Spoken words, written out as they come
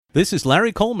This is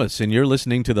Larry Collmus, and you're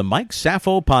listening to the Mike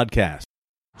Safo Podcast.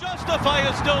 Justify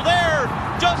is still there.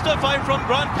 Justify from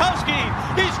Gronkowski.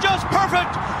 He's just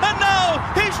perfect. And now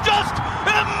he's just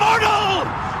immortal.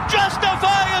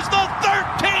 Justify is the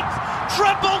 13th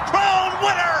Triple Crown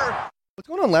winner. What's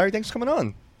going on, Larry? Thanks for coming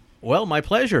on. Well, my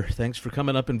pleasure. Thanks for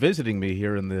coming up and visiting me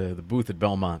here in the booth at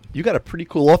Belmont. You got a pretty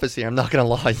cool office here, I'm not going to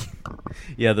lie.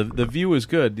 Yeah, the view is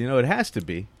good. You know, it has to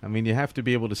be. I mean, you have to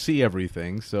be able to see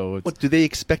everything. So it's... What, do they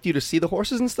expect you to see the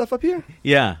horses and stuff up here?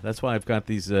 Yeah, that's why I've got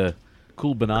these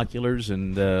cool binoculars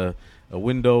and a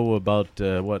window about,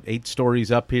 8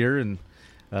 stories up here, and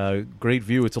great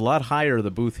view. It's a lot higher, the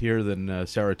booth here, than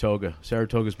Saratoga.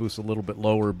 Saratoga's booth's a little bit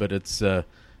lower, but it's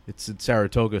in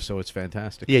Saratoga, so it's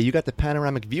fantastic. Yeah, you got the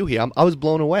panoramic view here. I was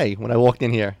blown away when I walked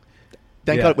in here.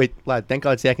 Thank God. Wait, Vlad, thank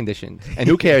God it's air conditioned. And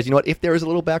who cares? You know what? If there is a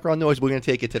little background noise, we're going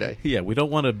to take it today. Yeah, we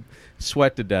don't want to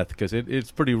sweat to death because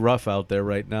it's pretty rough out there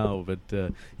right now.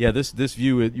 But, this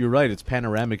view, you're right, it's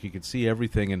panoramic. You can see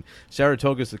everything. And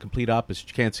Saratoga's the complete opposite.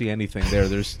 You can't see anything there.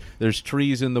 There's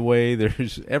trees in the way.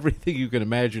 There's everything you can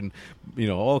imagine,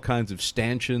 all kinds of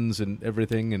stanchions and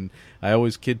everything. And I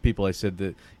always kid people. I said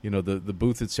that, the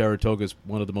booth at Saratoga is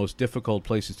one of the most difficult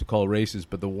places to call races.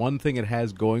 But the one thing it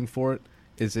has going for it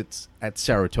is it's at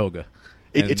Saratoga.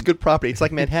 It's good property. It's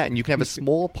like Manhattan. You can have a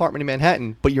small apartment in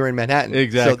Manhattan, but you're in Manhattan.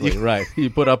 Exactly, right. You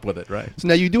put up with it, right. So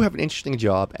now you do have an interesting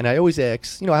job, and I always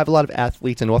ask, I have a lot of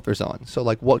athletes and authors on. So,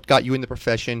 what got you in the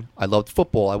profession? I loved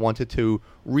football. I wanted to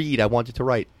read. I wanted to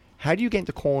write. How do you get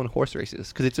into calling horse races?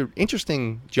 Because it's an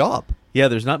interesting job. Yeah,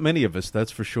 there's not many of us,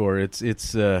 that's for sure. It's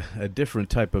a different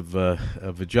type of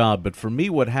a job. But for me,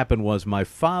 what happened was my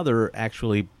father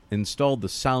actually installed the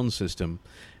sound system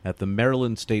at the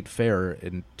Maryland State Fair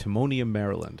in Timonium,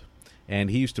 Maryland. And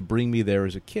he used to bring me there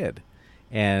as a kid.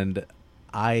 And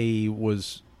I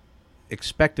was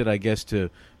expected, I guess, to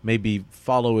maybe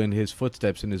follow in his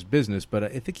footsteps in his business, but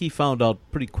I think he found out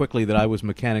pretty quickly that I was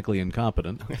mechanically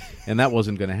incompetent, and that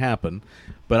wasn't going to happen.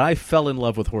 But I fell in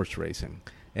love with horse racing.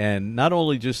 And not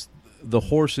only just the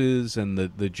horses and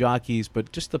the jockeys,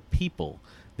 but just the people,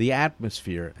 the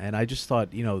atmosphere. And I just thought,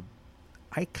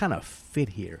 I kind of fit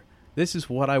here. This is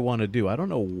what I want to do. I don't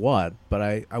know what, but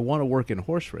I want to work in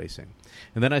horse racing.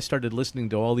 And then I started listening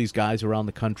to all these guys around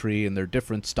the country and their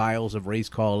different styles of race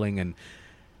calling, and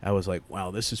I was like,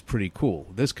 wow, this is pretty cool.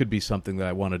 This could be something that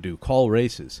I want to do, call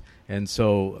races. And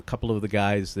so a couple of the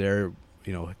guys there,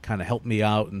 kind of helped me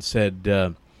out and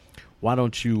said, why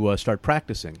don't you start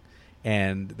practicing?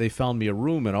 And they found me a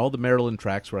room in all the Maryland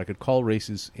tracks where I could call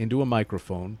races into a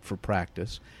microphone for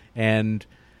practice. And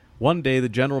one day, the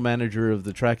general manager of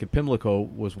the track at Pimlico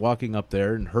was walking up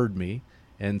there and heard me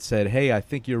and said, hey, I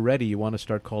think you're ready. You want to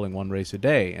start calling one race a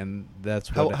day. And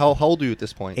that's what... How old are you at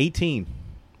this point? 18.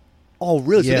 Oh,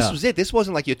 really? Yeah. So this was it? This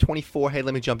wasn't like you're 24, hey,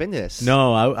 let me jump into this.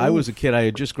 No, I was a kid. I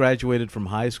had just graduated from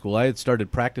high school. I had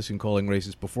started practicing calling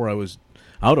races before I was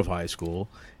out of high school.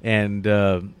 And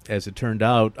as it turned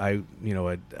out, I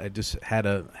just had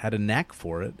a knack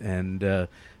for it. And...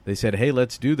 they said, hey,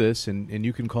 let's do this, and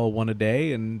you can call one a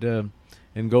day and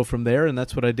go from there, and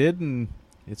that's what I did, and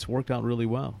it's worked out really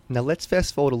well. Now, let's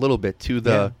fast forward a little bit to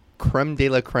the creme de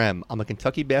la creme. I'm a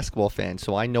Kentucky basketball fan,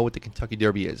 so I know what the Kentucky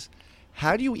Derby is.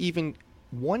 How do you even,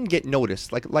 one, get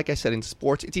noticed? Like I said, in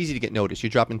sports, it's easy to get noticed. You're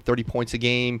dropping 30 points a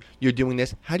game. You're doing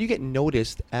this. How do you get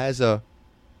noticed as a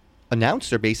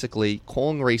announcer, basically,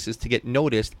 calling races to get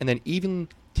noticed, and then even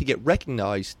to get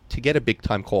recognized to get a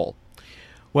big-time call?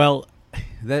 Well...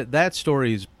 That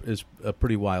story is a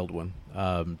pretty wild one.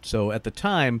 So at the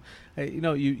time,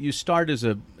 you start as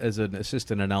an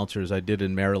assistant announcer, as I did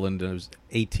in Maryland, and I was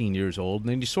 18 years old, and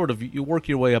then you work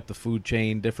your way up the food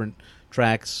chain. Different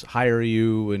tracks hire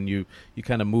you, and you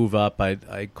kind of move up.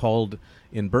 I called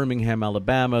in Birmingham,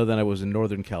 Alabama, then I was in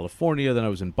Northern California, then I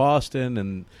was in Boston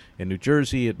and in New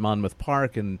Jersey at Monmouth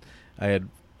Park, and I had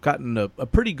gotten a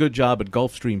pretty good job at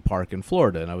Gulfstream Park in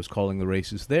Florida, and I was calling the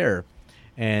races there.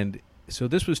 And so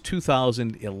this was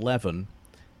 2011,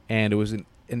 and it was an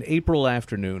April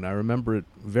afternoon. I remember it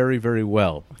very, very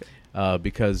well,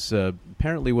 because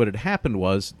apparently what had happened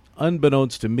was,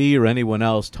 unbeknownst to me or anyone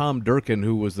else, Tom Durkin,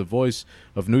 who was the voice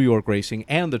of New York racing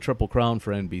and the Triple Crown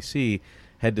for NBC,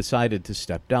 had decided to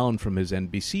step down from his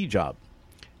NBC job.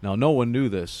 Now, no one knew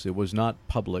this. It was not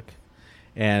public.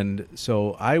 And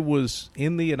so I was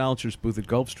in the announcer's booth at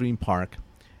Gulfstream Park,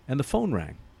 and the phone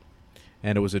rang.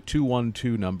 And it was a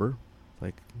 212 number.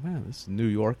 Like, man, this is New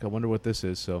York. I wonder what this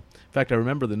is. So, in fact, I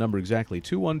remember the number exactly,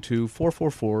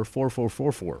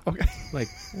 212-444-4444. Okay. Like,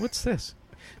 what's this?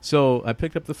 So I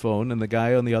picked up the phone, and the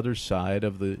guy on the other side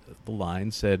of the line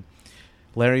said,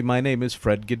 Larry, my name is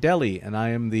Fred Gaudelli, and I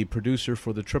am the producer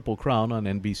for the Triple Crown on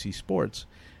NBC Sports.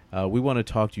 We want to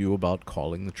talk to you about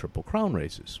calling the Triple Crown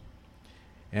races.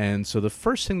 And so the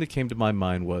first thing that came to my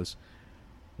mind was,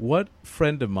 what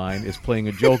friend of mine is playing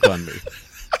a joke on me?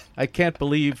 I can't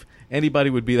believe anybody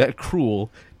would be that cruel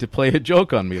to play a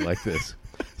joke on me like this.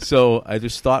 So I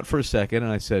just thought for a second,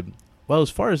 and I said, well, as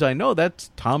far as I know,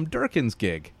 that's Tom Durkin's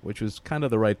gig, which was kind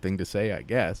of the right thing to say, I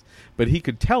guess. But he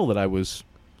could tell that I was,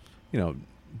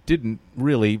 didn't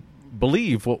really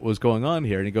believe what was going on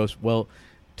here. And he goes, well,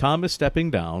 Tom is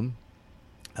stepping down.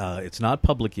 It's not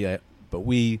public yet, but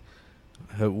we're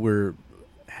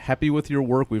happy with your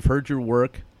work. We've heard your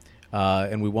work,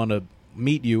 and we want to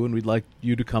meet you, and we'd like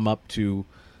you to come up to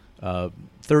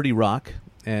 30 Rock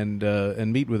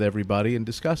and meet with everybody and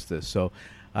discuss this. So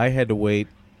I had to wait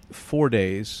 4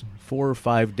 or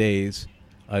 5 days,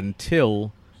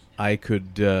 until I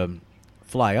could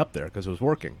fly up there because I was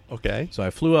working. Okay. So I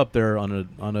flew up there on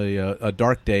a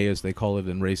dark day, as they call it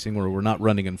in racing, where we're not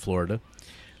running in Florida.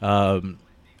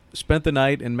 Spent the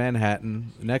night in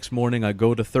Manhattan. The next morning, I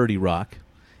go to 30 Rock,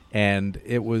 and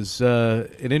it was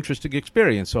an interesting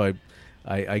experience. So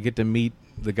I get to meet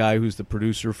the guy who's the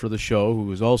producer for the show, who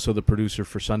was also the producer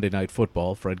for Sunday Night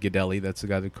Football, Fred Gaudelli. That's the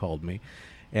guy that called me.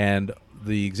 And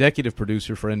the executive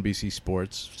producer for NBC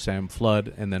Sports, Sam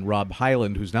Flood, and then Rob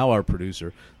Hyland, who's now our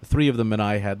producer. The three of them and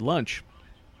I had lunch.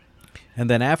 And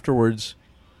then afterwards,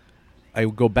 I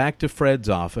go back to Fred's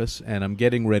office, and I'm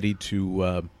getting ready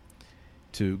to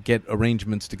get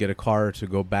arrangements to get a car to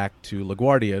go back to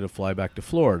LaGuardia to fly back to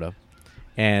Florida.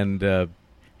 And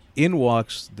in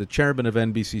walks the chairman of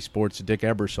NBC Sports, Dick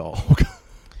Ebersol.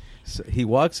 So he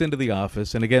walks into the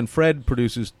office, and again, Fred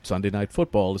produces Sunday Night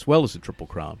Football as well as the Triple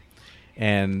Crown.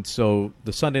 And so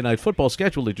the Sunday Night Football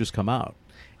schedule had just come out.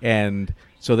 And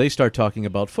so they start talking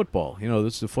about football.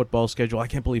 This is the football schedule. I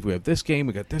can't believe we have this game.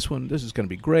 We got this one. This is going to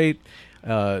be great.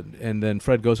 And then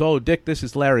Fred goes, oh, Dick, this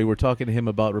is Larry. We're talking to him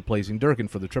about replacing Durkin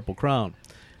for the Triple Crown.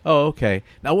 Oh, okay.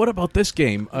 Now, what about this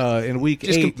game in week 8?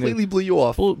 Just completely blew you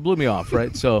off. Blew me off,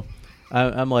 right? So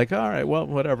I'm like, all right, well,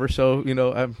 whatever. So,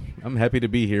 I'm happy to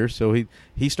be here. So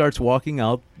he starts walking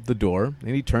out the door,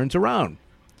 and he turns around.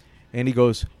 And he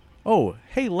goes, oh,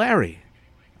 hey, Larry.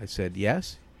 I said,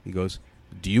 yes. He goes,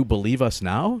 do you believe us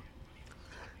now?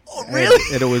 Oh, really?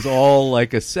 And it was all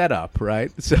like a setup,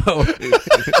 right? So,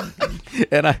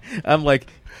 and I'm like,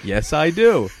 yes, I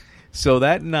do. So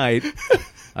that night,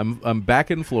 I'm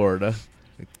back in Florida,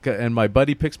 and my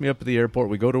buddy picks me up at the airport.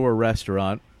 We go to a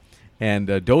restaurant, and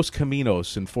Dos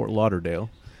Caminos in Fort Lauderdale.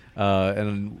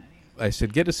 And I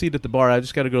said, get a seat at the bar. I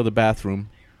just got to go to the bathroom.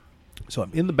 So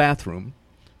I'm in the bathroom,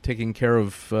 taking care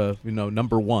of,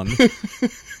 number one.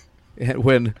 And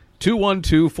when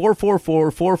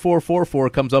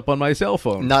 212-444-4444 comes up on my cell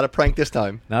phone. Not a prank this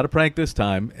time. Not a prank this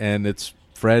time. And it's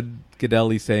Fred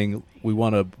Gaudelli saying, we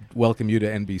want to welcome you to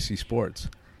NBC Sports.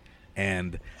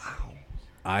 And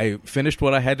I finished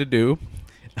what I had to do.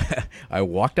 I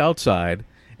walked outside,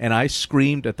 and I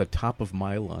screamed at the top of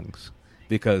my lungs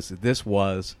because this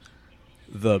was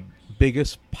the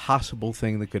biggest possible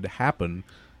thing that could happen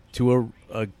to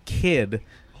a kid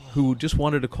who just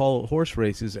wanted to call horse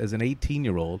races as an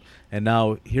 18-year-old, and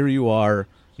now here you are,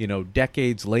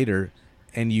 decades later,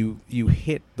 and you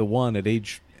hit the one at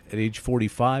age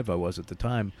 45. I was at the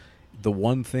time, the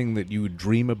one thing that you would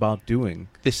dream about doing.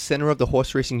 The center of the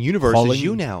horse racing universe is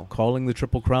you now. Calling the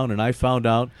Triple Crown, and I found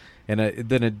out, and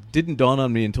then it didn't dawn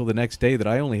on me until the next day that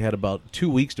I only had about 2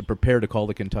 weeks to prepare to call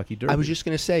the Kentucky Derby. I was just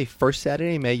going to say, first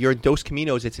Saturday in May, you're in Dos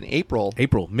Caminos. It's in April.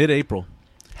 Mid-April.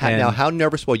 Now, how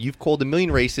nervous were you? You've called a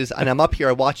million races, and I'm up here.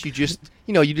 I watch you just,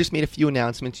 you just made a few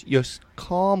announcements. You're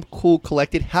calm, cool,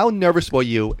 collected. How nervous were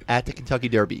you at the Kentucky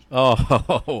Derby?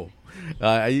 Oh,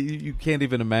 you can't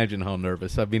even imagine how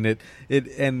nervous. I mean, the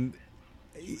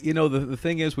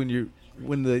thing is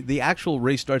when the actual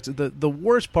race starts, the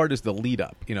worst part is the lead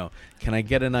up. Can I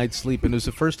get a night's sleep? And it was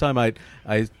the first time I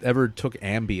ever took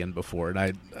Ambien before,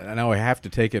 and now I have to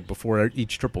take it before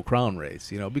each Triple Crown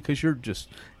race. Because you're just.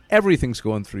 Everything's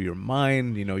going through your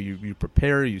mind. You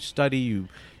prepare, you study,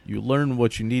 you learn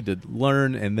what you need to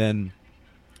learn, and then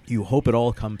you hope it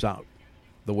all comes out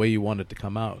the way you want it to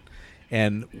come out.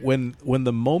 And when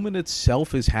the moment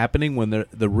itself is happening, when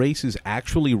the race is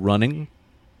actually running,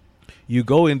 you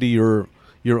go into your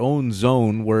own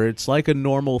zone where it's like a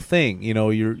normal thing.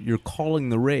 You're calling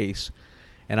the race,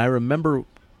 and I remember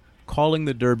calling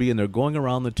the Derby, and they're going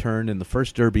around the turn in the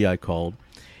first Derby I called,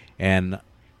 and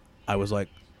I was like,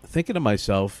 thinking to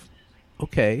myself,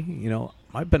 okay,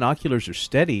 my binoculars are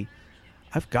steady.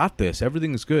 I've got this.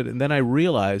 Everything's good. And then I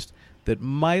realized that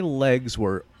my legs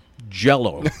were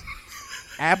jello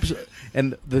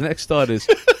And the next thought is,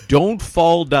 don't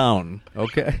fall down,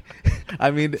 okay?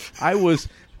 I mean, I was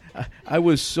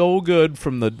so good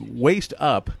from the waist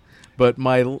up, but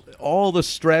all the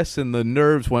stress and the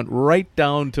nerves went right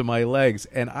down to my legs,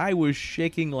 and I was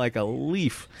shaking like a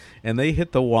leaf. And they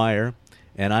hit the wire,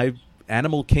 and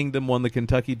Animal Kingdom won the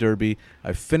Kentucky Derby.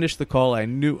 I finished the call. I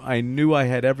knew I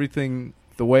had everything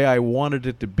the way I wanted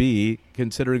it to be,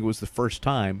 considering it was the first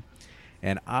time,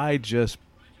 and I just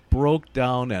broke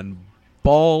down and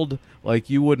bawled like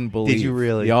you wouldn't believe. Did you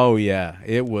really? Oh yeah,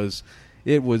 it was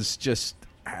just.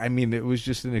 I mean, it was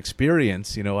just an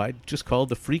experience. I just called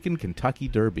the freaking Kentucky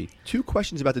Derby. 2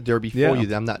 questions about the Derby for Yeah. you.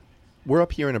 That I'm not. We're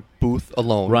up here in a booth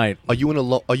alone. Right. Are you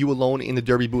alone in the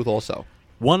Derby booth also?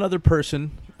 One other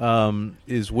person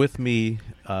is with me,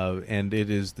 and it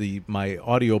is my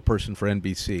audio person for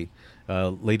NBC, a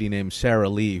lady named Sarah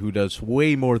Lee, who does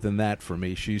way more than that for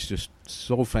me. She's just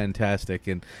so fantastic,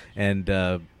 and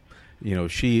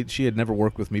she had never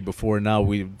worked with me before. Now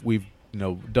we've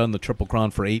done the Triple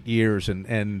Crown for 8 years,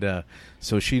 and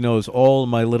so she knows all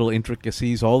my little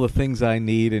intricacies, all the things I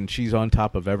need, and she's on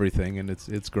top of everything, and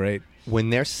it's great.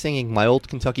 When they're singing "My Old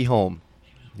Kentucky Home,"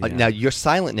 Yeah. now you're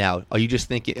silent. Now, are you just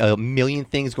thinking a million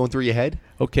things going through your head?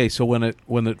 Okay, so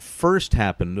when it first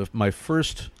happened, my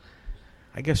first,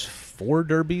 I guess, 4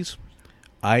 derbies,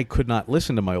 I could not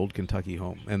listen to My Old Kentucky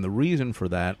Home, and the reason for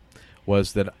that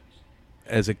was that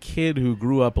as a kid who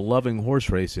grew up loving horse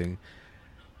racing,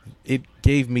 it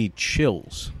gave me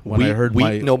chills when I heard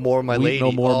Weep No More, My Weep Lady.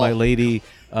 No More, Oh. My Lady.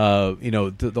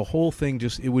 The whole thing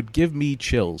it would give me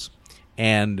chills,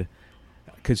 and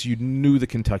because you knew the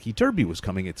Kentucky Derby was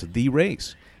coming, it's the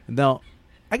race. Now,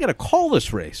 I got to call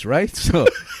this race, right? So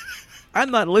I'm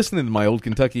not listening to My Old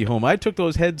Kentucky Home. I took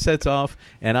those headsets off,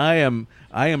 and I am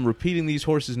repeating these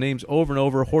horses' names over and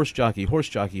over. Horse jockey, horse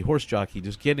jockey, horse jockey,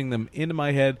 just getting them into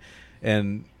my head,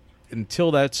 and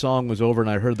until that song was over and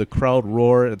I heard the crowd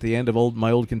roar at the end of My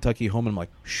Old Kentucky Home, and I'm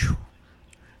like, shoo.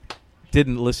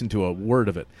 Didn't listen to a word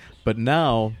of it. But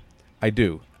now I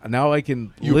do. Now I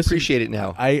can You listen. appreciate it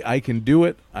now. I can do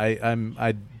it.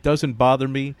 I doesn't bother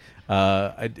me.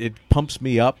 It pumps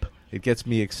me up. It gets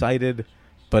me excited,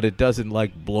 but it doesn't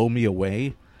blow me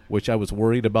away, which I was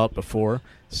worried about before.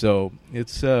 So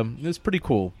it's pretty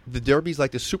cool. The Derby's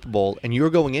like the Super Bowl, and you're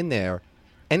going in there,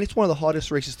 and it's one of the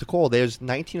hardest races to call. There's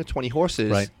 19 or 20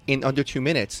 horses Right. in under 2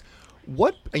 minutes.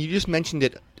 And you just mentioned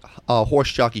it,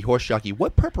 horse jockey.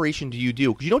 What preparation do you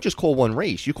do? Because you don't just call one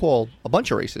race; you call a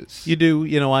bunch of races. You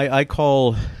do. I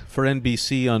call for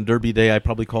NBC on Derby Day. I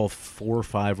probably call 4 or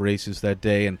 5 races that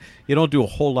day, and you don't do a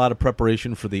whole lot of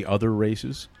preparation for the other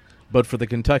races. But for the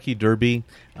Kentucky Derby,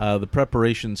 the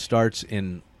preparation starts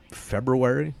in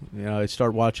February. I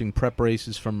start watching prep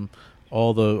races from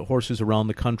all the horses around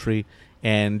the country,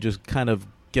 and just kind of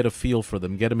get a feel for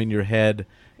them, get them in your head.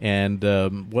 And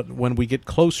when we get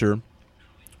closer,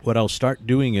 what I'll start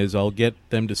doing is I'll get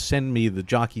them to send me the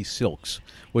jockey silks,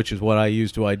 which is what I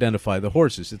use to identify the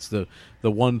horses. It's the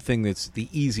one thing that's the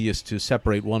easiest to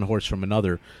separate one horse from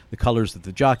another. The colors that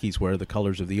the jockeys wear, the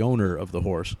colors of the owner of the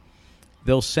horse.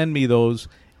 They'll send me those,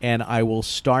 and I will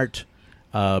start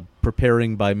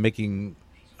preparing by making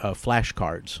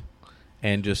flashcards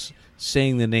and just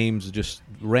saying the names, just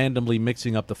randomly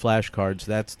mixing up the flashcards.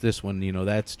 That's this one,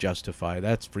 that's Justify,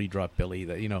 that's Free Drop Billy.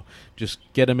 That just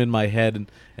get them in my head,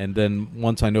 and then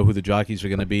once I know who the jockeys are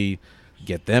going to be,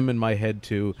 get them in my head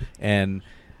too. And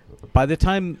by the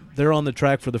time they're on the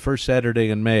track for the first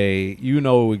Saturday in May, you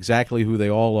know exactly who they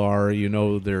all are. You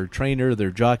know their trainer,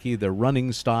 their jockey, their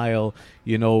running style.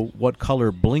 You know what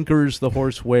color blinkers the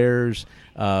horse wears.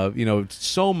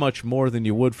 So much more than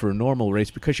you would for a normal race,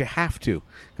 because you have to,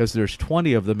 because there's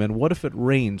 20 of them, and what if it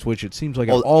rains, which it seems like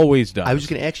it always does. I was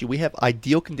just going to ask you, we have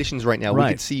ideal conditions right now. Right.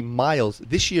 We could see miles.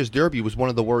 This year's Derby was one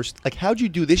of the worst. How'd you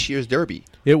do this year's Derby?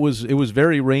 It was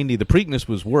very rainy. The Preakness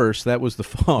was worse. That was the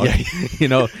fog,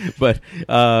 Yeah. But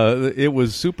it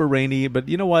was super rainy. But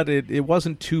you know what? It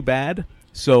wasn't too bad.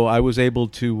 So I was able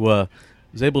to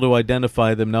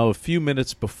identify them. Now, a few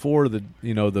minutes before the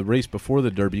race before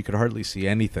the Derby, you could hardly see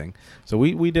anything. So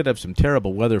we did have some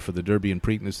terrible weather for the Derby and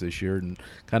Preakness this year, and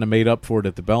kind of made up for it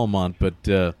at the Belmont.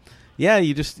 But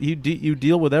you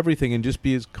deal with everything and just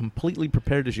be as completely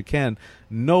prepared as you can.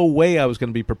 No way I was going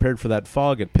to be prepared for that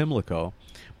fog at Pimlico.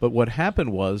 But what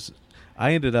happened was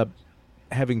I ended up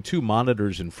having 2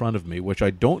 monitors in front of me, which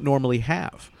I don't normally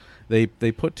have. They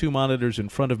put 2 monitors in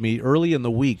front of me early in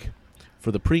the week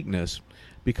for the Preakness,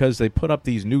 because they put up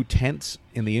these new tents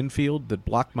in the infield that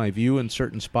block my view in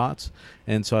certain spots.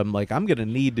 And so I'm like, I'm going to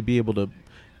need to be able to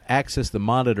access the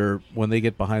monitor when they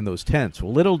get behind those tents.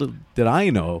 Well, little did I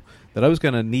know that I was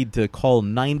going to need to call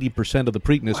 90% of the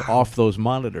Preakness off those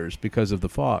monitors because of the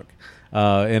fog.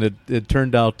 And it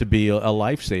turned out to be a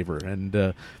lifesaver,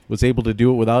 and was able to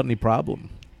do it without any problem.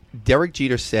 Derek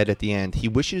Jeter said at the end he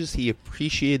wishes he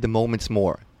appreciated the moments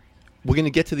more. We're going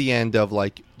to get to the end of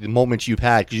like the moments you've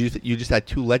had, because you just had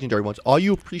two legendary ones. Are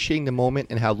you appreciating the moment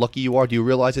and how lucky you are? Do you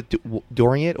realize it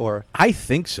during it, or? I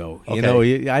think so. Okay. You know,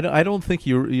 I don't think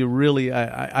you really.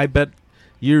 I bet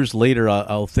years later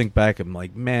I'll think back and I'm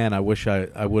like, man, I wish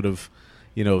I would have,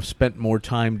 spent more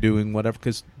time doing whatever.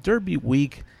 Because Derby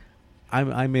week,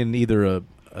 I'm in either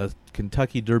a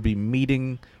Kentucky Derby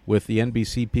meeting with the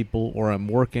NBC people, or I'm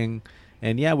working.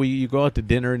 And yeah, you go out to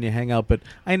dinner and you hang out, but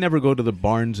I never go to the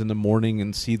barns in the morning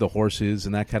and see the horses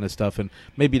and that kind of stuff. And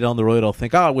maybe down the road I'll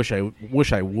think, I wish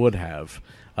I would have.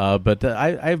 But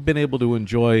I've been able to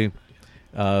enjoy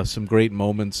some great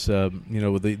moments.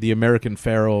 With the American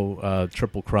Pharoah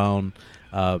Triple Crown.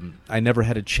 I never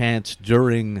had a chance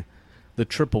during the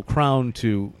Triple Crown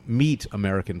to meet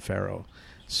American Pharoah,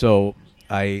 so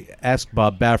I asked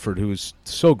Bob Baffert, who was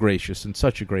so gracious and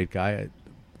such a great guy.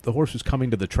 The horse was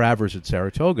coming to the Travers at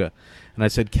Saratoga, and I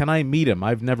said, can I meet him?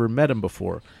 I've never met him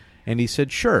before. And he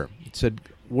said, sure. He said,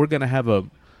 we're going to have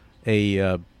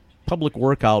a public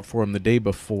workout for him the day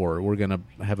before. We're going to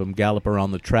have him gallop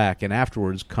around the track, and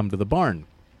afterwards come to the barn.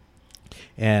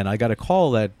 And I got a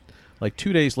call that, like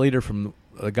 2 days later, from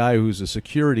a guy who's a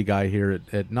security guy here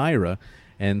at NYRA,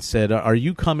 and said, are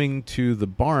you coming to the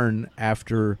barn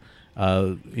after,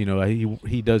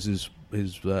 he does his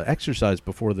exercise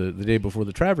before the day before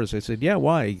the Travers? I said, yeah,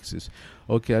 why? He says,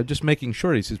 okay, I'm just making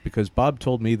sure. He says, because Bob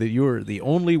told me that you're the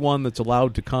only one that's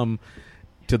allowed to come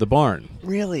to the barn.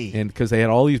 Really? And because they had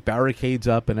all these barricades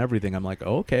up and everything. I'm like,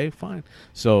 okay, fine.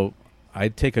 So I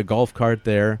take a golf cart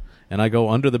there, and I go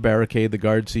under the barricade. The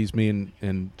guard sees me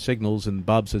and signals, and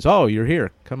Bob says, oh, you're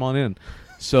here. Come on in.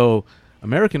 So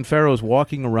American Pharoah's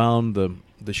walking around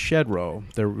the shed row.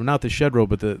 They're not the shed row,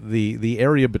 but the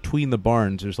area between the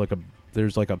barns. There's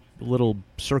like a little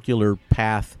circular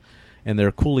path, and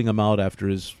they're cooling him out after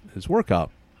his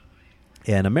workout.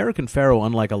 And American Pharoah,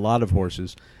 unlike a lot of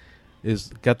horses,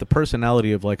 is got the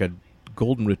personality of like a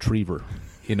golden retriever.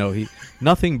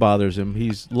 Nothing bothers him.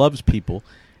 He loves people,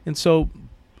 and so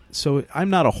I'm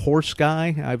not a horse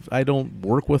guy. I don't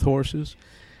work with horses.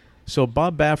 So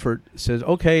Bob Baffert says,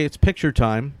 okay, it's picture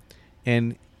time,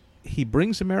 and he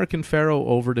brings American Pharoah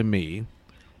over to me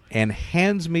and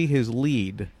hands me his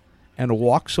lead and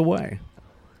walks away.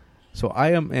 So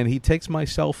and he takes my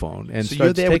cell phone and so starts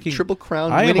you're there taking. With Triple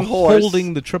Crown I winning am horse.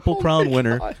 holding the Triple Crown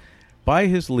winner God. by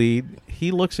his lead. He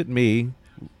looks at me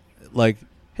like,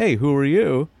 "Hey, who are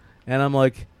you?" And I'm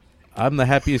like, "I'm the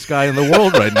happiest guy in the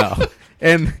world right now."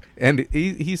 And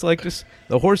he's like, just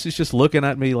the horse is just looking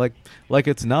at me like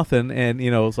it's nothing, and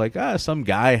it's like some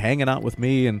guy hanging out with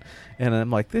me, and I'm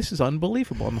like, this is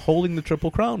unbelievable. I'm holding the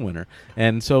Triple Crown winner,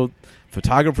 and so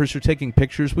photographers are taking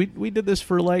pictures. We did this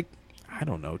for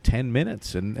 10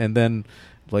 minutes, and then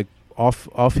like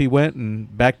off he went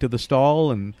and back to the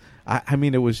stall, and I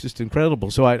mean it was just incredible.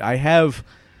 So I have.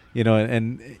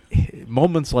 And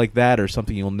moments like that are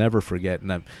something you'll never forget.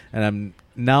 And I'm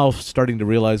now starting to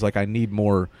realize I need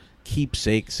more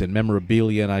keepsakes and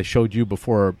memorabilia. And I showed you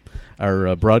before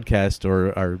our broadcast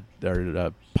or our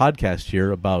podcast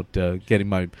here about getting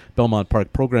my Belmont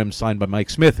Park program signed by Mike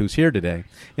Smith, who's here today.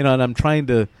 And I'm trying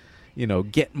to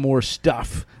get more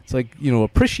stuff. It's like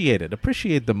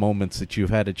appreciate the moments that you've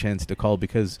had a chance to call,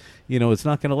 because it's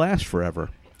not going to last forever.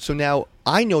 So now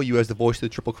I know you as the voice of the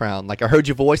Triple Crown. Like I heard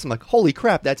your voice, I'm like, holy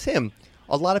crap, that's him.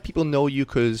 A lot of people know you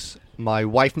because my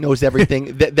wife knows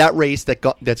everything. that race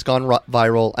that's gone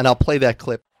viral, and I'll play that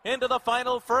clip. Into the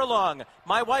final furlong.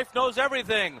 My wife knows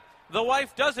everything. The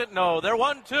wife doesn't know. They're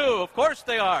 1-2. Of course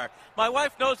they are. My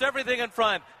wife knows everything in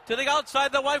front. To the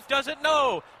outside, the wife doesn't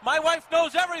know. My wife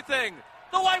knows everything.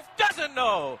 The wife doesn't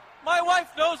know. My wife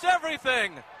knows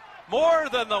everything. More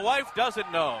than the wife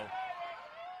doesn't know.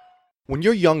 When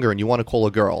you're younger and you want to call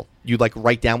a girl, you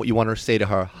write down what you want her to say to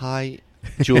her. Hi,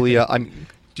 Julia.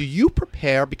 Do you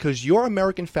prepare? Because your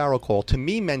American Pharoah call to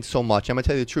me meant so much. I'm going to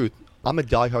tell you the truth. I'm a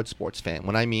diehard sports fan.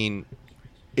 When I mean,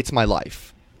 it's my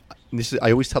life.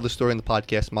 I always tell the story in the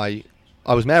podcast.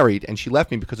 I was married and she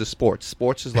left me because of sports.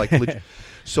 Sports is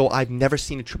so I've never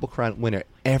seen a Triple Crown winner.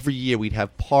 Every year we'd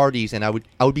have parties, and I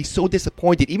would be so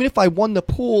disappointed, even if I won the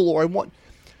pool or I won.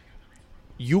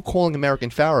 You calling American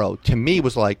Pharoah to me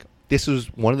was like, this was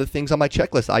one of the things on my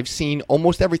checklist. I've seen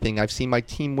almost everything. I've seen my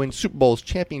team win Super Bowls,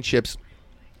 championships.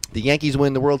 The Yankees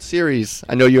win the World Series.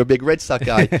 I know you're a big Red Sox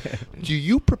guy. Do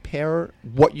you prepare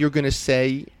what you're going to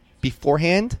say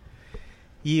beforehand?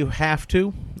 You have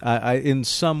to, in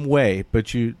some way,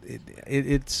 but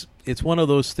it's one of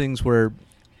those things where,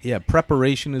 yeah,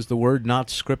 preparation is the word, not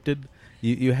scripted.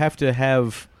 You have to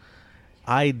have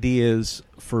ideas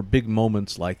for big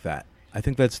moments like that. I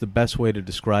think that's the best way to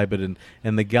describe it.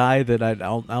 And the guy that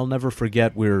I'll never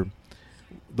forget,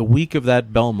 the week of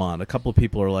that Belmont, a couple of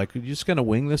people are like, "You're just going to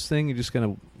wing this thing? You're just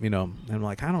going to, And I'm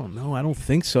like, I don't know. I don't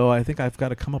think so. I think I've got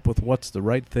to come up with what's the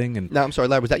right thing. And now, I'm sorry,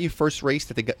 Larry, was that your first race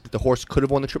that the horse could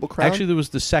have won the Triple Crown? Actually, there was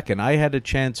the second. I had a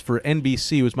chance for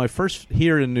NBC. It was my first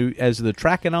here as the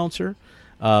track announcer,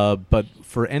 but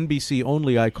for NBC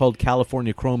only, I called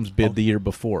California Chrome's bid the year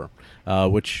before,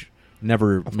 which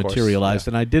never materialized.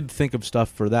 And I did think of stuff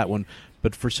for that one.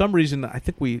 But for some reason, I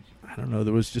think I don't know,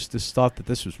 there was just this thought that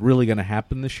this was really going to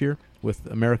happen this year with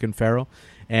American Pharoah.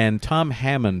 And Tom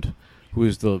Hammond, who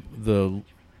is the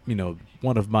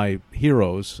one of my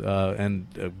heroes and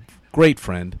a great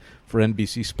friend for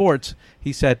NBC Sports,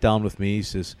 he sat down with me.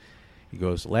 He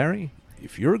goes, "Larry,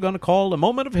 if you're going to call a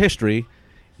moment of history,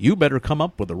 you better come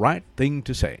up with the right thing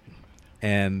to say."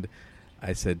 And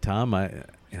I said, "Tom, I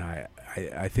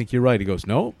think you're right." He goes,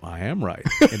 "No, I am right."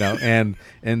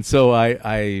 And so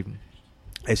I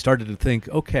started to think,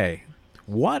 okay,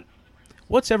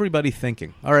 what's everybody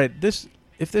thinking? All right,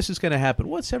 if this is going to happen,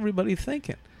 what's everybody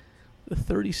thinking? The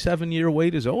 37-year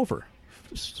wait is over.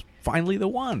 It's finally the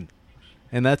one.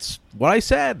 And that's what I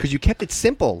said. Because you kept it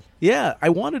simple. Yeah, I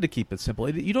wanted to keep it simple.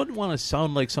 You don't want to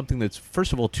sound like something that's,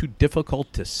 first of all, too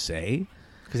difficult to say.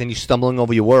 Because then you're stumbling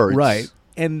over your words. Right.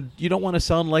 And you don't want to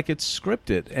sound like it's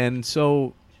scripted. And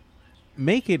so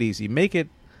make it easy. Make it,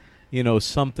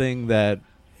 something that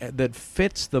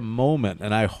fits the moment.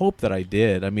 And I hope that I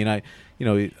did. I mean, I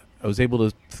was able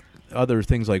to other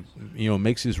things like,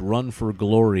 makes his run for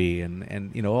glory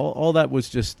and all that was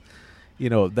just,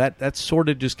 that sort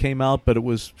of just came out, but it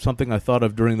was something I thought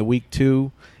of during the week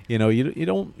too.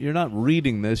 You're not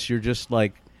reading this. You're just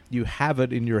like, you have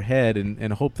it in your head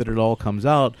and hope that it all comes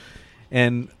out.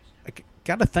 And I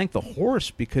got to thank the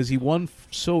horse because he won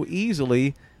so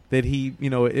easily that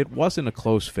it wasn't a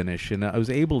close finish. And I was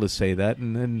able to say that.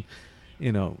 And then,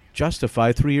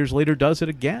 Justify 3 years later does it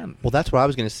again. Well, that's what I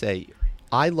was going to say.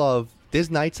 There's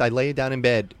nights I lay down in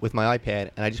bed with my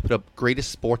iPad and I just put up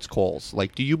greatest sports calls.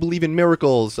 Like, do you believe in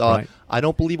miracles? Right. I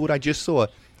don't believe what I just saw.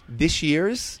 This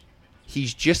year's,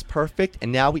 he's just perfect.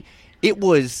 And now it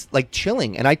was like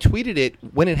chilling. And I tweeted it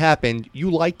when it happened.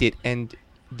 You liked it. And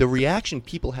the reaction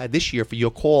people had this year for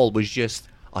your call was just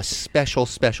a special,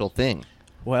 special thing.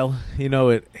 Well,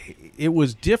 it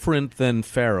was different than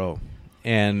Pharoah.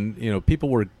 And, people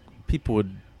would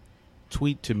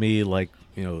tweet to me like,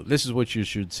 this is what you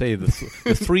should say. The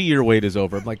 3-year wait is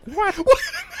over. I'm like, what?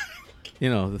 The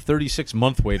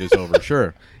 36-month wait is over.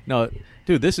 Sure. No,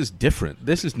 dude, this is different.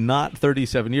 This is not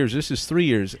 37 years. This is 3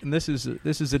 years, and this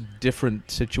is a different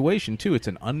situation too. It's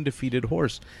an undefeated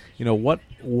horse.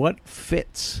 What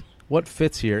fits? What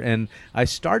fits here? And I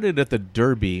started at the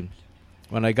Derby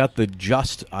when I got the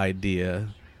Just idea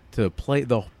to play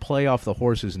off the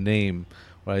horse's name,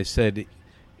 where I said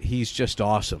he's just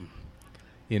awesome.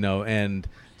 And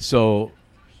so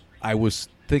I was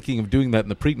thinking of doing that in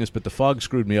the Preakness, but the fog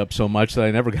screwed me up so much that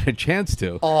I never got a chance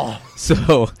to. Oh.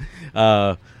 So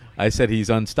I said he's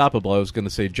unstoppable. I was going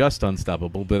to say just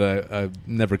unstoppable, but I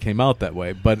never came out that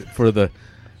way. But for the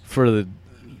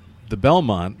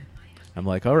Belmont, I'm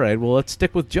like, all right, well, let's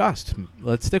stick with just.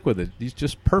 Let's stick with it. He's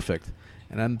just perfect.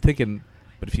 And I'm thinking,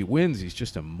 but if he wins, he's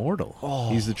just immortal. Oh.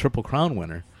 He's the Triple Crown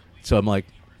winner. So I'm like,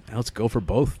 let's go for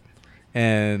both.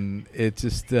 And it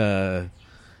just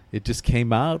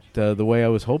came out the way I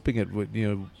was hoping it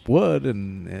would,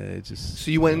 and it just.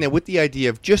 So you went in there with the idea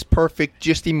of just perfect,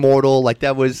 just immortal, like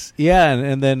that was. Yeah,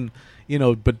 and then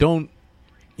but don't,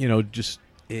 just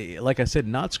like I said,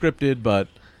 not scripted, but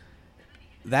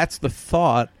that's the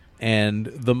thought, and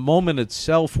the moment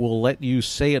itself will let you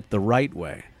say it the right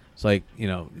way. It's like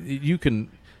you can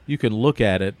look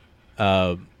at it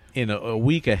in a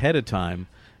week ahead of time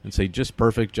and say just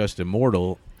perfect, just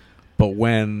immortal, but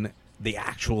when the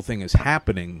actual thing is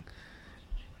happening,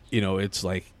 it's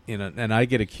like, and I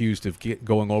get accused of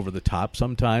going over the top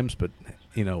sometimes, but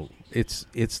it's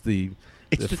the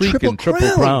freaking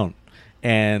Triple Crown,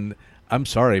 and I'm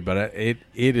sorry, but it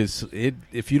is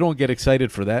if you don't get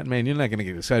excited for that, man, you're not going to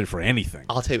get excited for anything.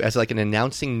 I'll tell you, as like an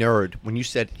announcing nerd, when you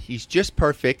said he's just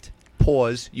perfect,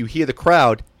 pause, you hear the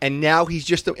crowd, and now he's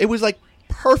just. It was like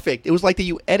perfect. It was like that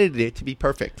you edited it to be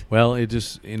perfect. Well, it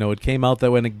just it came out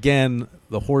that way, and again,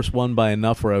 the horse won by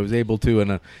enough where I was able to,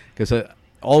 and because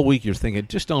all week you're thinking,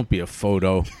 just don't be a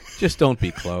photo. Just don't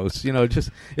be close. Just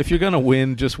if you're going to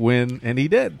win, just win. And he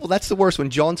did. Well, that's the worst. When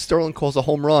John Sterling calls a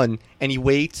home run and he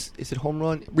waits, is it home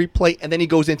run? Replay, and then he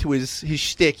goes into his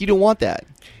shtick. You don't want that.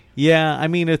 Yeah, I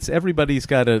mean, it's everybody's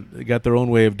got their own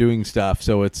way of doing stuff.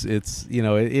 So it's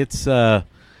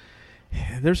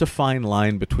there's a fine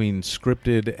line between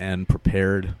scripted and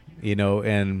prepared,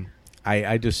 and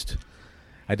I just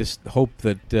hope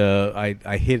that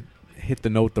I hit the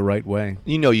note the right way.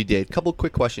 You did. Couple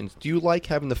quick questions. Do you like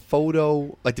having the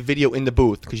photo, like the video in the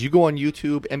booth? Because you go on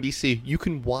YouTube, NBC, you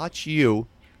can watch you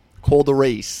call the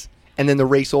race, and then the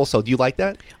race also. Do you like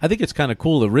that? I think it's kind of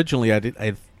cool. Originally,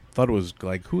 I thought it was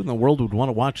like, who in the world would want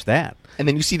to watch that? And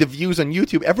then you see the views on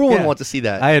YouTube. Everyone wants to see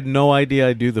that. I had no idea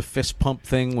I do the fist pump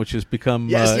thing, which has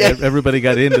become everybody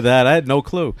got into that. I had no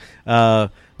clue.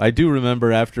 I do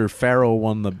remember after Faro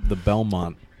won the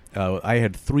Belmont, I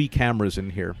had 3 cameras in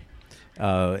here,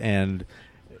 and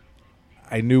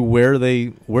I knew where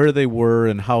they were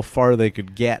and how far they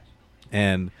could get,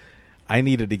 and I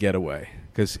needed to get away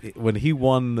because when he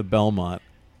won the Belmont,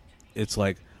 it's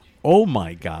like, oh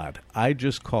my God, I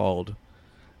just called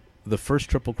the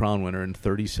first Triple Crown winner in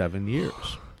 37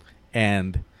 years.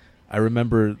 And I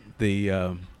remember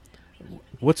the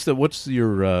what's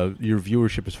your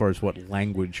viewership as far as what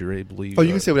language you're able to use? Oh,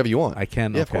 you can say whatever you want. I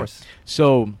can. Yeah, okay. of course.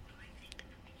 So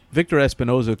Victor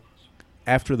Espinoza,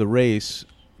 after the race,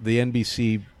 the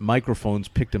NBC microphones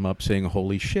picked him up saying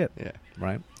 "Holy shit!" Yeah.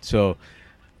 Right. So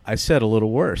I said a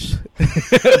little worse,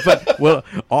 but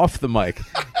off the mic,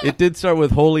 it did start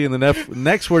with "holy" and the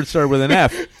next word started with an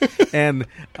F, and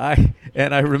I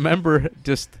remember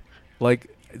just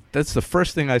like that's the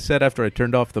first thing I said after I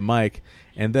turned off the mic,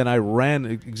 and then I ran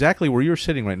exactly where you're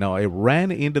sitting right now. I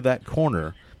ran into that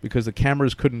corner because the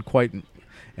cameras couldn't quite,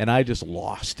 and I just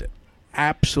lost it,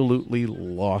 absolutely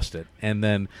lost it, and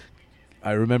then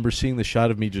I remember seeing the shot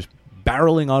of me just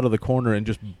barreling out of the corner and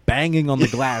just banging on the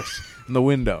glass in the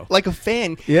window. Like a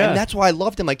fan. Yeah. And that's why I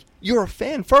loved him. Like, you're a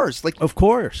fan first. Like, Of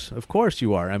course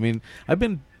you are. I mean, I've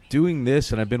been doing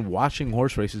this and I've been watching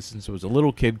horse races since I was a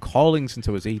little kid, calling since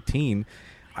I was 18.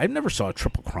 I never saw a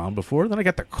Triple Crown before. Then I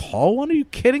got to call one. Are you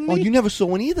kidding me? Oh, you never saw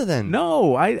one either then?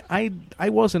 No, I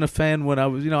wasn't a fan when I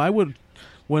was,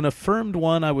 when Affirmed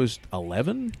won, I was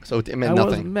 11. So it meant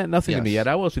nothing. It meant nothing to me yet.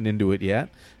 I wasn't into it yet.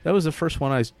 That was the first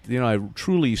one I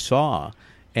truly saw.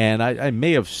 And I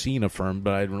may have seen Affirmed,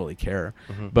 but I didn't really care.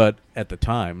 Mm-hmm. But at the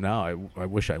time, now I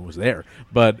wish I was there.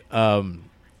 But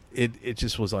it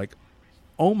just was like,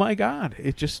 oh my God,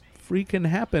 it just freaking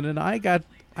happened, and I got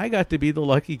to be the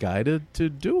lucky guy to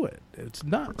do it. It's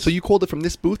nuts. So you called it from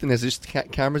this booth, and there's just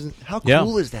cameras. How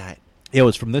cool is that? Yeah, it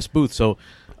was from this booth. So,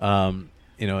 and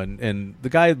the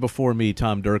guy before me,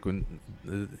 Tom Durkin,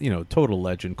 total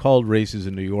legend, called races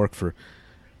in New York for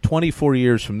 24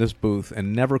 years from this booth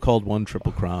and never called one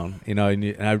Triple Crown. And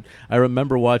I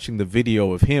remember watching the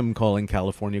video of him calling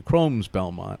California Chrome's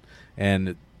Belmont,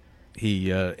 and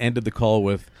he ended the call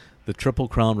with, "The Triple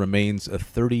Crown remains a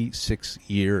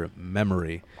 36-year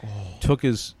memory." Oh.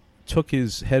 Took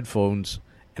his headphones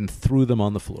and threw them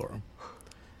on the floor,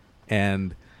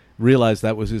 and realized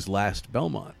that was his last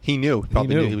Belmont. He knew.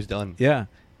 Probably knew he was done. Yeah,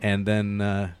 and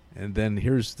then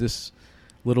here's this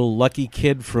little lucky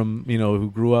kid from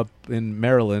who grew up in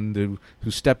Maryland who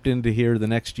stepped into here the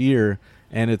next year,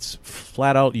 and it's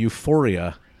flat out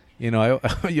euphoria.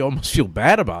 You almost feel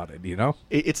bad about it.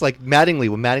 It's like Mattingly.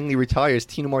 When Mattingly retires,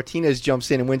 Tino Martinez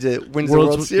jumps in and wins the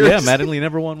World Series. Yeah, Mattingly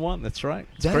never won one. That's right.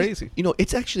 It's crazy.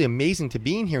 It's actually amazing to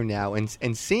be in here now and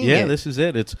seeing it. Yeah, this is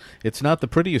it. It's not the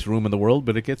prettiest room in the world,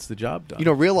 but it gets the job done. You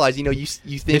don't realize. You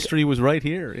think history was right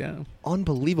here. Yeah,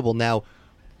 unbelievable. Now,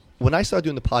 when I started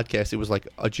doing the podcast, it was like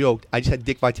a joke. I just had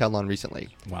Dick Vitale on recently.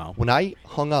 Wow. When I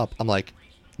hung up, I'm like,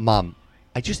 "Mom,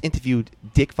 I just interviewed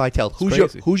Dick Vitale.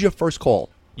 Who's your first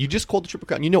call? You just called the Triple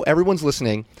Crown. Everyone's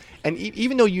listening, and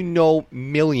even though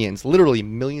millions, literally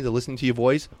millions, are listening to your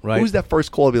voice, right. Who's that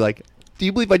first call to be like, do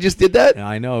you believe I just did that? Yeah,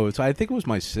 I know. I think it was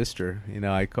my sister.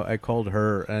 I called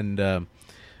her, and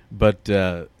but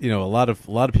a lot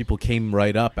of people came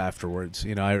right up afterwards.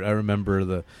 I remember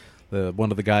the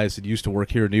one of the guys that used to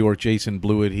work here in New York, Jason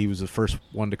Blewett. He was the first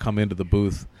one to come into the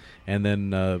booth. And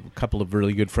then a couple of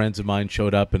really good friends of mine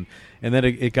showed up, and then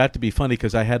it got to be funny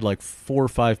because I had like 4 or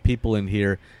 5 people in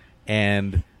here,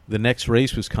 and the next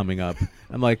race was coming up.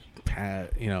 I'm like, I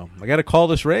got to call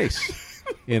this race,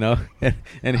 and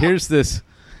here's this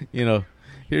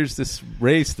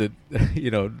race that,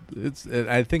 it's.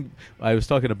 I think I was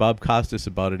talking to Bob Costas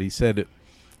about it. He said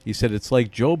He said it's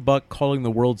like Joe Buck calling the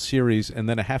World Series and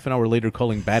then a half an hour later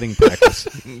calling batting practice.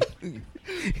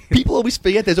 People always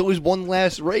forget there's always one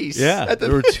last race. Yeah,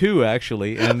 there were two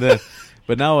actually, and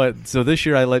but now so this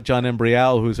year I let John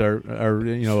Embrial, who's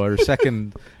our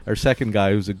second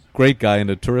guy, who's a great guy and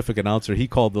a terrific announcer. He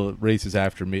called the races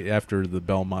after me after the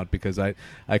Belmont because I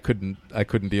couldn't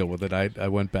deal with it. I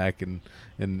went back and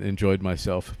enjoyed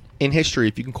myself. In history,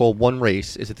 if you can call one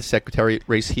race, is it the Secretariat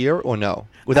race here or no?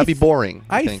 Would that be boring?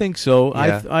 I think so.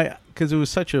 Yeah. Because it was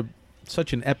such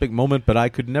an epic moment, but I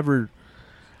could never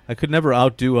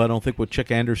outdo, I don't think, what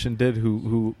Chick Anderson did,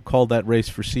 who called that race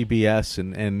for CBS,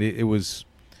 and it was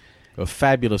a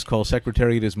fabulous call.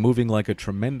 Secretariat is moving like a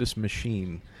tremendous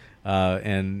machine,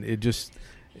 and it just,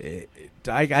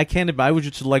 I can't. I would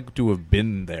just like to have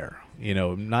been there.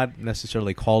 Not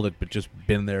necessarily called it, but just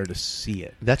been there to see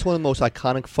it. That's one of the most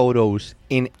iconic photos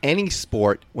in any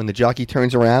sport when the jockey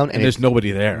turns around and there's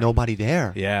nobody there. Nobody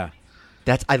there. Yeah.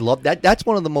 I love that. That's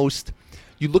one of the most.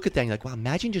 You look at that and you're like, wow,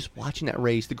 imagine just watching that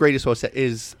race. The greatest horse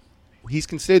he's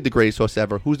considered the greatest horse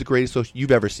ever. Who's the greatest horse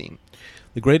you've ever seen?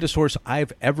 The greatest horse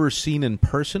I've ever seen in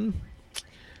person?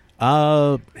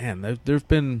 Man, there've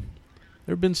been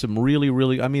some really,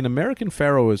 really... I mean, American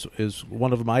Pharoah is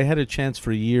one of them. I had a chance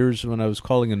for years when I was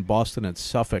calling in Boston at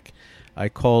Suffolk. I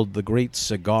called the Great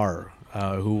Cigar,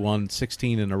 who won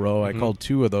 16 in a row. I called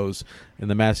two of those in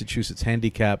the Massachusetts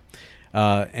Handicap.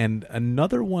 And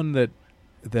another one that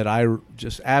I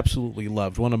just absolutely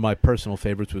loved, one of my personal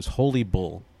favorites, was Holy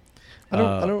Bull.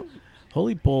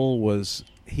 Holy Bull was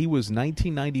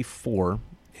 1994,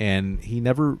 and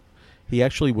he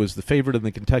actually was the favorite in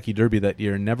the Kentucky Derby that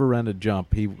year, never ran a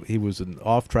jump. He was an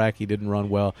off track, he didn't run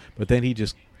well, but then he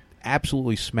just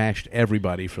absolutely smashed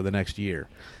everybody for the next year.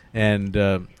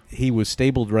 And he was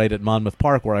stabled right at Monmouth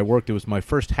Park where I worked. It was my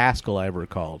first Haskell I ever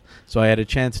called. So I had a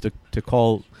chance to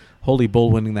call Holy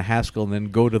Bull winning the Haskell and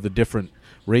then go to the different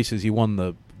races. He won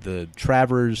the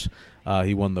Travers,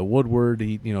 he won the Woodward,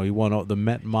 he won the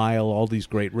Met Mile, all these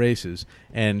great races,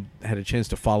 and had a chance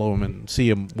to follow him and see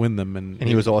him win them. And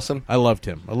he was awesome. I loved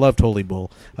him. I loved Holy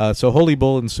Bull. So Holy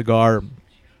Bull and Cigar,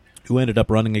 who ended up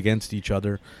running against each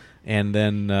other, and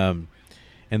then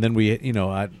we,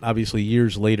 obviously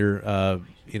years later, I've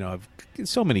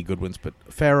so many good ones, but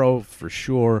Pharoah for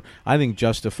sure. I think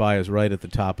Justify is right at the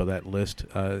top of that list.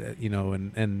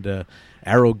 And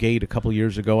Arrowgate a couple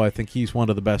years ago, I think he's one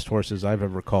of the best horses I've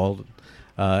ever called.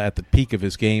 At the peak of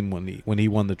his game when he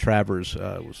won the Travers,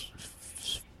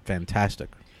 was fantastic.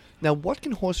 Now, what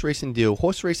can horse racing do?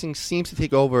 Horse racing seems to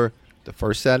take over the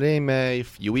first Saturday in May, a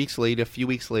few weeks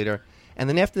later. And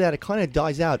then after that, it kind of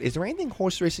dies out. Is there anything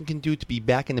horse racing can do to be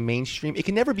back in the mainstream? It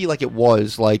can never be like it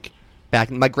was, like back.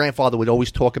 My grandfather would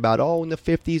always talk about, in the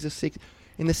 50s, the 60s,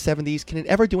 in the 70s. Can it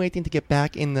ever do anything to get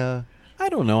back in the... I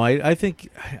don't know. I think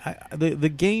the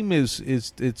game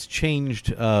it's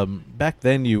changed. Back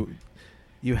then, you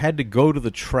had to go to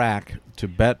the track to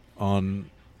bet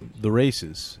on the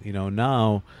races.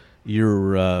 Now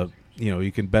you're...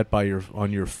 you can bet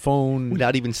on your phone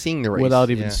without even seeing the race. Without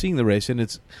even seeing the race, and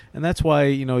that's why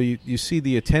you see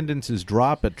the attendances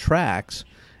drop at tracks,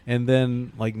 and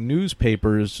then like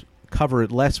newspapers cover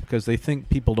it less because they think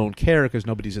people don't care because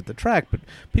nobody's at the track, but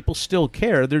people still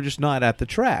care. They're just not at the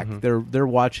track. Mm-hmm. They're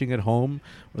watching at home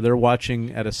or they're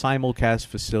watching at a simulcast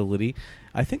facility.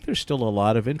 I think there's still a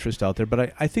lot of interest out there,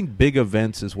 but I think big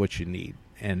events is what you need,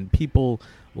 and people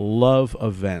love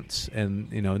events, and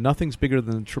nothing's bigger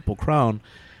than the Triple Crown.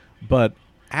 But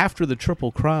after the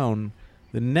Triple Crown,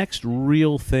 the next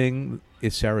real thing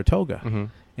is Saratoga. Mm-hmm.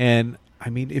 And I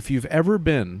mean, if you've ever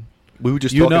been, we were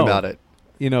just talking about it.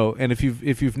 And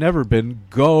if you've never been,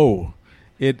 go.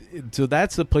 So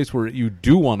that's the place where you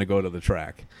do want to go to the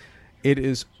track. It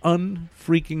is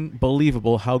unfreaking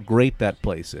believable how great that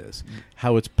place is.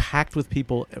 How it's packed with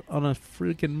people on a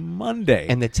freaking Monday.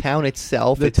 And the town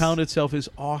itself. The town itself is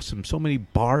awesome. So many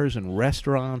bars and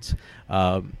restaurants.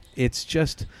 It's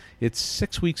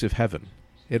 6 weeks of heaven.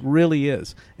 It really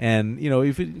is. And,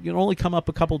 if you can only come up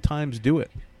a couple times, do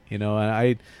it.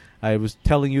 I was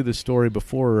telling you the story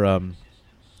before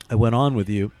I went on with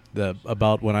you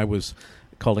about when I was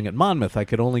calling it Monmouth. I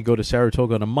could only go to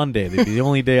Saratoga on a Monday. That'd be the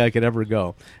only day I could ever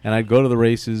go. And I'd go to the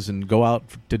races and go out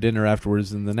to dinner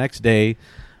afterwards. And the next day,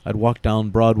 I'd walk down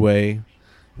Broadway,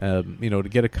 to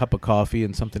get a cup of coffee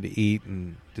and something to eat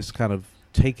and just kind of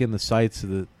take in the sights of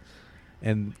the.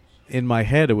 And in my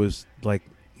head, it was like,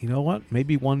 you know what?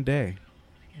 Maybe one day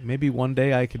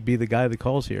I could be the guy that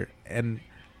calls here. And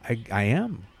I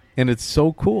am. And it's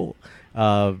so cool.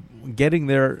 Getting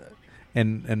there.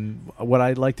 And what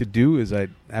I'd like to do is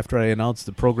after I announce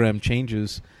the program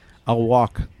changes, I'll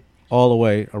walk all the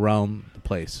way around the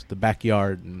place, the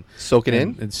backyard, and soak it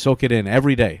in, and soak it in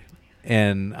every day.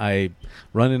 And I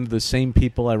run into the same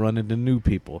people. I run into new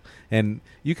people, and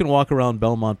you can walk around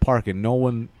Belmont Park, and no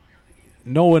one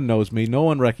knows me. No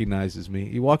one recognizes me.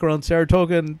 You walk around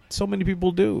Saratoga, and so many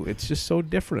people do. It's just so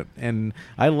different, and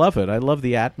I love it. I love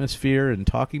the atmosphere and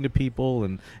talking to people,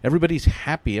 and everybody's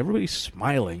happy. Everybody's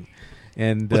smiling.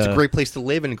 And it's a great place to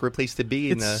live and a great place to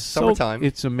be in the summertime.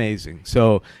 It's amazing.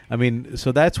 So, I mean,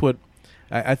 so that's what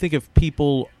I think. If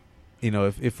people,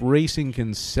 if racing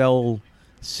can sell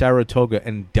Saratoga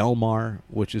and Del Mar,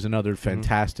 which is another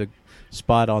fantastic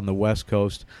spot on the West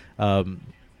Coast, I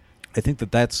think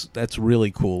that's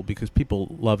really cool because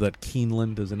people love that.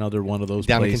 Keeneland is another one of those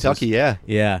down places. in Kentucky, yeah.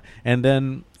 Yeah, and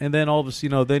then all of us,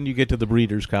 then you get to the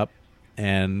Breeders' Cup,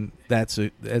 and that's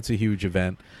a huge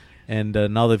event. And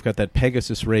now they've got that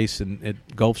Pegasus race at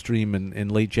Gulfstream in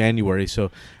late January.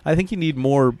 So I think you need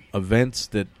more events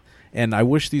and I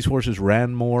wish these horses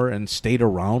ran more and stayed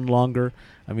around longer.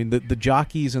 I mean, the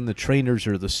jockeys and the trainers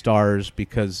are the stars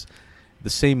because the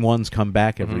same ones come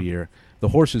back every year. The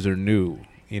horses are new.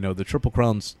 The Triple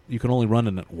Crowns, you can only run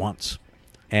in it once.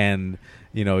 And,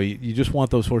 you just want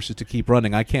those horses to keep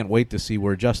running. I can't wait to see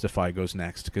where Justify goes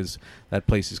next because that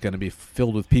place is going to be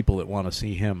filled with people that want to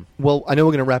see him. Well, I know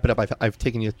we're going to wrap it up. I've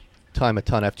taken your time a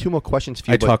ton. I have two more questions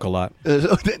for you. I talk a lot.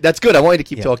 That's good. I want you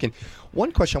to keep talking.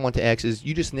 One question I want to ask is,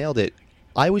 you just nailed it.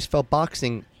 I always felt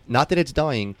boxing, not that it's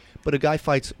dying, but a guy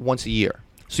fights once a year.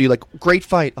 So you're like, great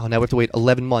fight. Oh, now we have to wait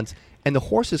 11 months. And the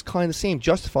horse is kind of the same.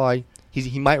 Justify,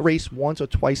 he might race once or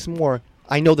twice more.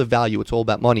 I know the value. It's all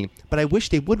about money. But I wish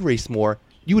they would race more.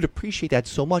 You would appreciate that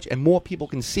so much, and more people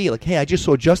can see. Like, hey, I just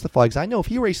saw Justify because I know if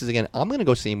he races again, I'm going to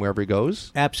go see him wherever he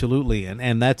goes. Absolutely,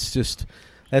 and that's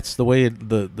the way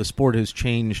the sport has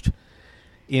changed.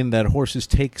 In that horses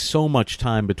take so much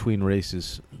time between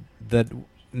races that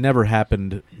never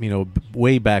happened.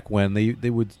 Way back when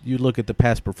you look at the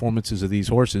past performances of these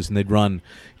horses, and they'd run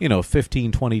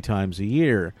 15, 20 times a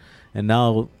year. And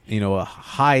now, a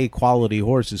high-quality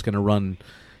horse is going to run,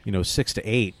 6 to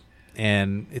 8.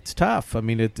 And it's tough. I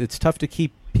mean, it's tough to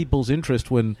keep people's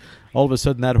interest when all of a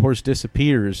sudden that horse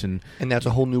disappears. And that's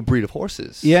a whole new breed of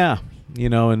horses. Yeah.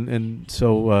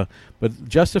 So, but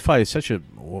Justify is such a,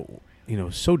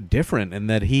 so different in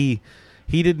that he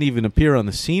didn't even appear on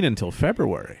the scene until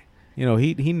February.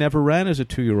 He never ran as a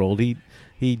 2-year-old.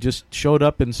 He just showed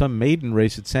up in some maiden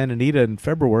race at Santa Anita in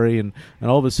February, and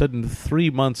all of a sudden 3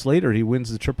 months later he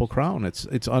wins the Triple Crown.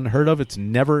 It's unheard of. It's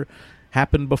never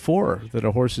happened before that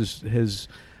a horse has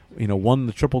won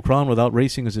the Triple Crown without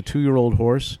racing as a 2-year-old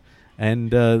horse,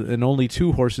 and only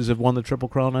 2 horses have won the Triple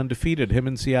Crown undefeated, him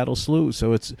and Seattle Slew.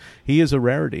 So he is a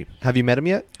rarity. Have you met him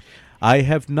yet? I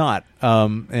have not,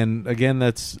 and again,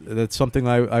 that's something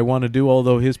I want to do.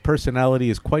 Although his personality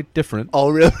is quite different.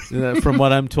 Oh, really? From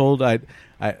what I'm told, I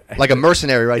like a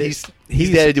mercenary, right?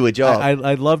 He's there to do a job.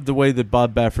 I love the way that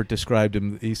Bob Baffert described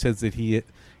him. He says that he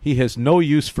has no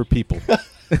use for people.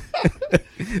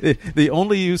 The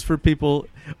only use for people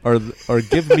are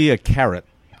give me a carrot.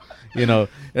 And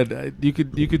you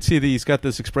could see that he's got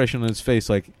this expression on his face,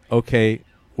 like, okay,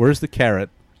 where's the carrot?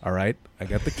 All right, I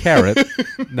got the carrot.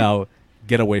 Now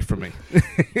get away from me.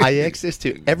 I ask this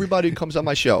to everybody who comes on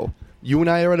my show. You and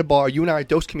I are at a bar. You and I are at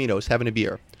Dos Caminos having a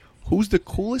beer. Who's the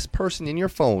coolest person in your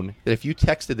phone that if you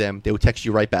texted them, they would text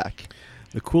you right back?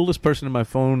 The coolest person in my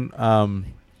phone?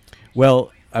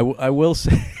 Well, I will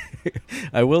say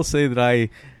I will say that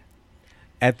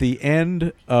at the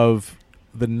end of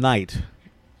the night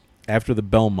after the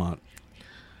Belmont,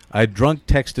 I drunk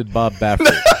texted Bob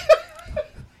Baffert.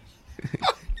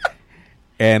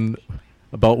 And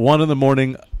about 1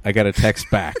 a.m, I got a text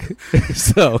back.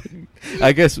 So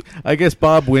I guess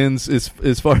Bob wins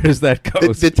as far as that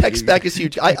goes. The text back is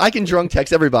huge. I can drunk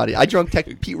text everybody. I drunk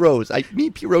text Pete Rose. Me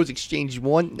and Pete Rose exchanged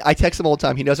one. I text him all the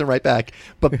time. He doesn't write back.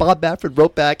 But Bob Baffert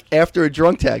wrote back after a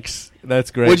drunk text.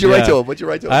 That's great. What'd you write to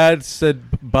him? I had said,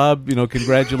 Bob,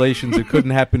 congratulations. It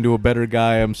couldn't happen to a better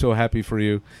guy. I'm so happy for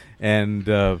you. And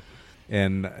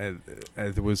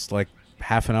it was like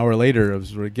half an hour later, I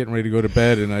was getting ready to go to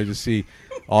bed, and I just see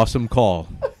awesome call.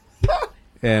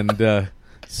 And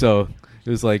so it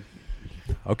was like,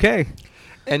 okay.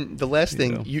 And the last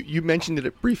thing, you mentioned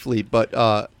it briefly,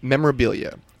 but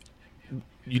memorabilia.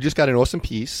 You just got an awesome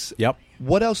piece. Yep.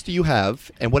 What else do you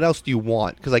have, and what else do you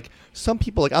want? Because some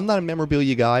people, I'm not a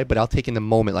memorabilia guy, but I'll take in the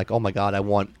moment, like, oh my God, I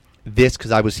want this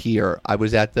because I was here. I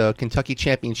was at the Kentucky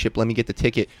Championship. Let me get the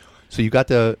ticket. So you got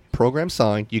the program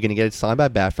signed. You're going to get it signed by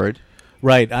Baffert.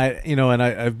 Right.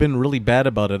 I've been really bad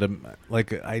about it.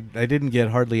 I didn't get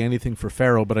hardly anything for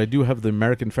Faro, but I do have the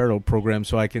American Faro program,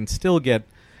 so I can still get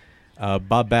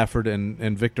Bob Baffert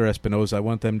and Victor Espinoza. I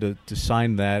want them to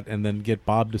sign that, and then get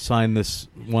Bob to sign this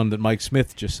one that Mike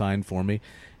Smith just signed for me,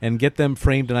 and get them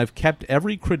framed. And I've kept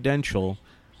every credential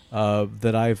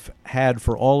that I've had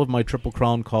for all of my Triple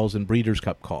Crown calls and Breeders'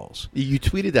 Cup calls. You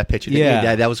tweeted that picture, didn't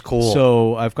you? That was cool.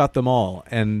 So I've got them all,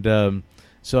 and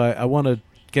so I want to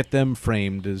get them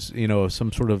framed as, you know,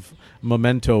 some sort of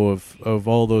memento of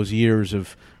all those years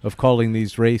of calling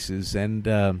these races. And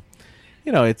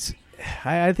you know,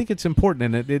 I think it's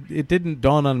important, and it didn't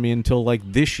dawn on me until like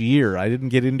this year. I didn't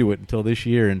get into it until this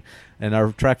year, and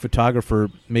our track photographer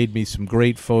made me some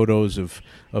great photos of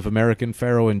American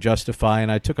Pharoah and Justify,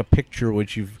 and I took a picture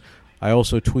which I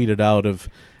also tweeted out of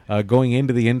going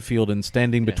into the infield and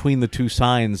standing between the two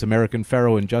signs, American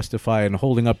Pharoah and Justify, and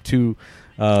holding up two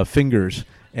fingers,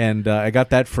 and I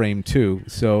got that framed too.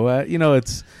 So you know,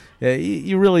 it's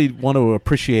you really want to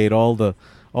appreciate all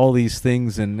these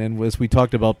things, and as we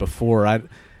talked about before, I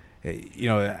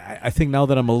think now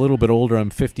that I'm a little bit older, I'm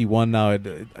 51 now,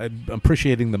 I'm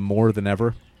appreciating them more than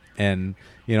ever, and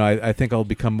you know, I think I'll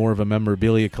become more of a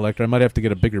memorabilia collector. I might have to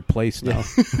get a bigger place now.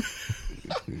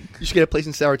 You should get a place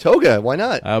in Saratoga. Why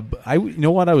not? You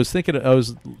know what I was thinking? I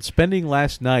was spending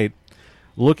last night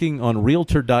looking on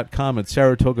Realtor.com at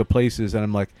Saratoga places, and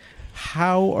I'm like,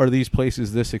 how are these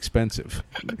places this expensive?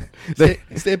 Stay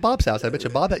at Bob's house. I bet you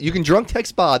Bob. You can drunk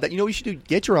text Bob. That, you know what you should do?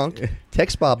 Get drunk.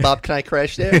 Text Bob. Bob, can I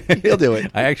crash there? He'll do it.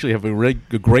 I actually have a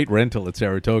great rental at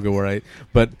Saratoga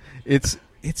but it's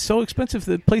so expensive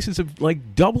that places have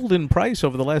like doubled in price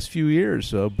over the last few years.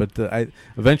 So, but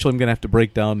eventually I'm going to have to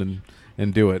break down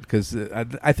and do it, because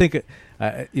I think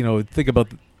think about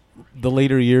the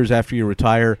later years after you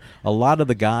retire. A lot of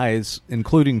the guys,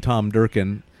 including Tom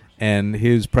Durkin and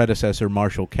his predecessor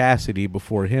Marshall Cassidy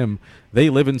before him, they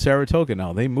live in Saratoga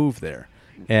now. They moved there,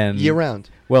 and year round.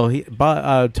 Well,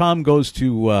 Tom goes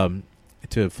to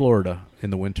Florida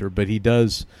in the winter, but he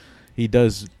does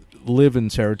live in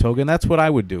Saratoga, and that's what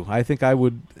I would do. I think I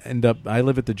would end up. I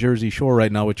live at the Jersey Shore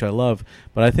right now, which I love,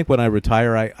 but I think when I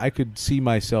retire, I could see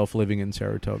myself living in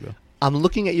Saratoga. I'm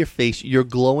looking at your face. You're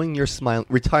glowing. You're smiling.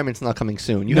 Retirement's not coming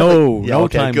soon. No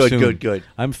time soon. Good.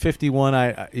 I'm 51.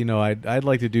 I'd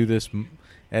like to do this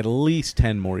at least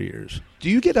 10 more years.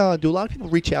 Do you get? Do a lot of people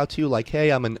reach out to you like,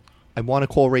 hey, I want to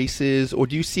call races, or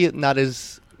do you see it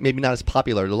maybe not as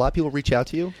popular? Do a lot of people reach out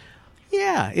to you?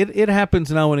 Yeah, it happens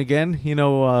now and again. You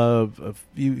know,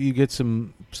 you get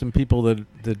some people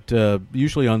that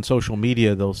usually on social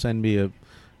media, they'll send me a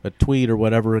tweet or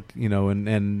whatever, you know,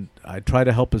 and I try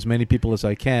to help as many people as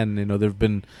I can. You know, there've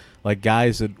been like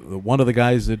one of the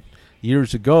guys that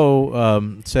years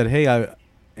ago said, "Hey,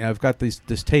 I've got this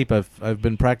tape. I've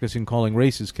been practicing calling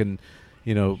races. I'm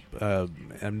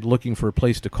looking for a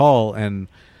place to call." And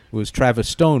it was Travis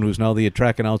Stone, who's now the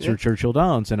track announcer at Churchill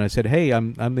Downs. And I said, "Hey,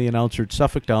 I'm the announcer at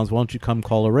Suffolk Downs. Why don't you come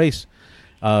call a race?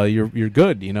 You're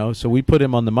good, you know." So we put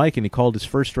him on the mic, and he called his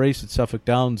first race at Suffolk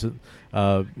Downs.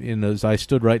 As I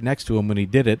stood right next to him when he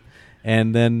did it,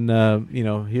 and then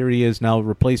here he is now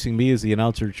replacing me as the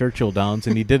announcer at Churchill Downs,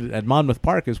 and he did it at Monmouth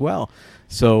Park as well.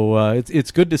 So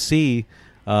it's good to see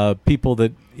people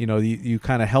that you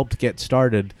kind of helped get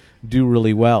started do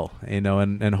really well,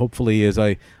 and hopefully as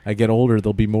I get older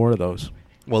there'll be more of those.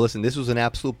 Well, listen, this was an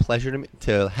absolute pleasure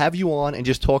to have you on and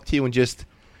just talk to you and just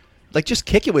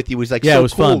kick it with you. It was it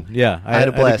was cool. fun. Yeah, I had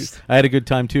a blast. I had a good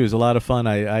time too. It was a lot of fun.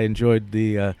 I enjoyed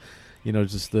the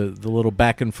just the little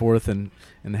back and forth and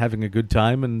having a good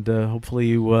time, and hopefully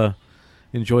you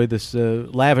enjoy this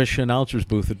lavish announcer's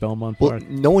booth at Belmont Park.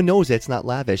 Well, no one knows that it's not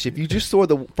lavish. If you just saw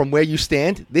from where you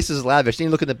stand, this is lavish. Then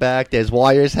you look in the back, there's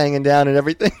wires hanging down and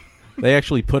everything. They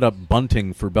actually put up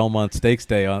bunting for Belmont Stakes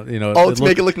Day. To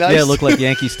make it look nice? Yeah, it looked like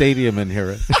Yankee Stadium in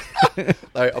here. All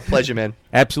right, a pleasure, man.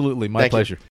 Absolutely, my pleasure.